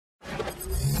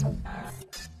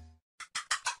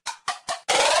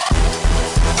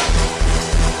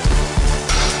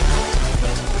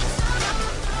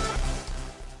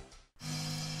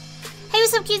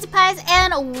What's up, Cutie Pies,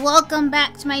 and welcome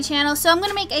back to my channel. So I'm going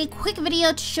to make a quick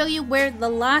video to show you where the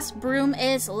lost broom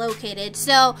is located.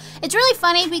 So it's really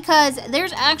funny because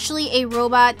there's actually a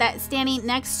robot that's standing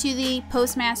next to the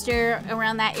postmaster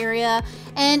around that area,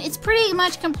 and it's pretty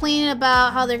much complaining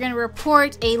about how they're going to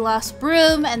report a lost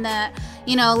broom and that,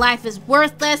 you know, life is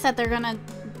worthless, that they're going to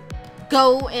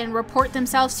go and report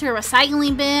themselves to a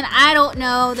recycling bin. I don't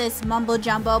know, this mumbo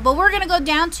jumbo, but we're gonna go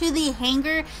down to the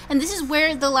hangar, and this is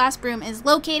where the lost broom is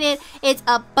located. It's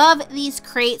above these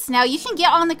crates. Now you can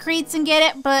get on the crates and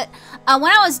get it, but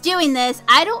when I was doing this,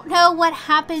 I don't know what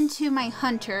happened to my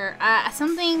hunter.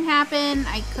 Something happened,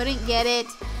 I couldn't get it,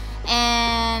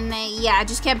 and yeah, I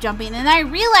just kept jumping, and I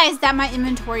realized that my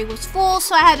inventory was full,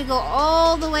 so I had to go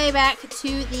all the way back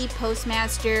to the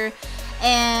postmaster.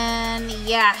 And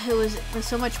yeah, it was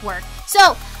so much work.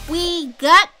 So we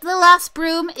got the lost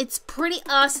broom. It's pretty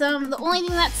awesome. The only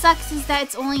thing that sucks is that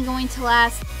it's only going to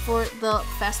last for the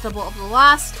Festival of the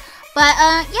Lost. But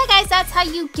yeah guys, that's how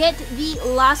you get the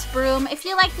lost broom. If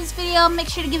you like this video, make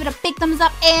sure to give it a big thumbs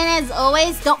up, and as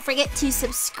always, don't forget to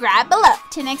subscribe below.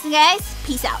 Till next time guys,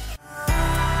 peace out.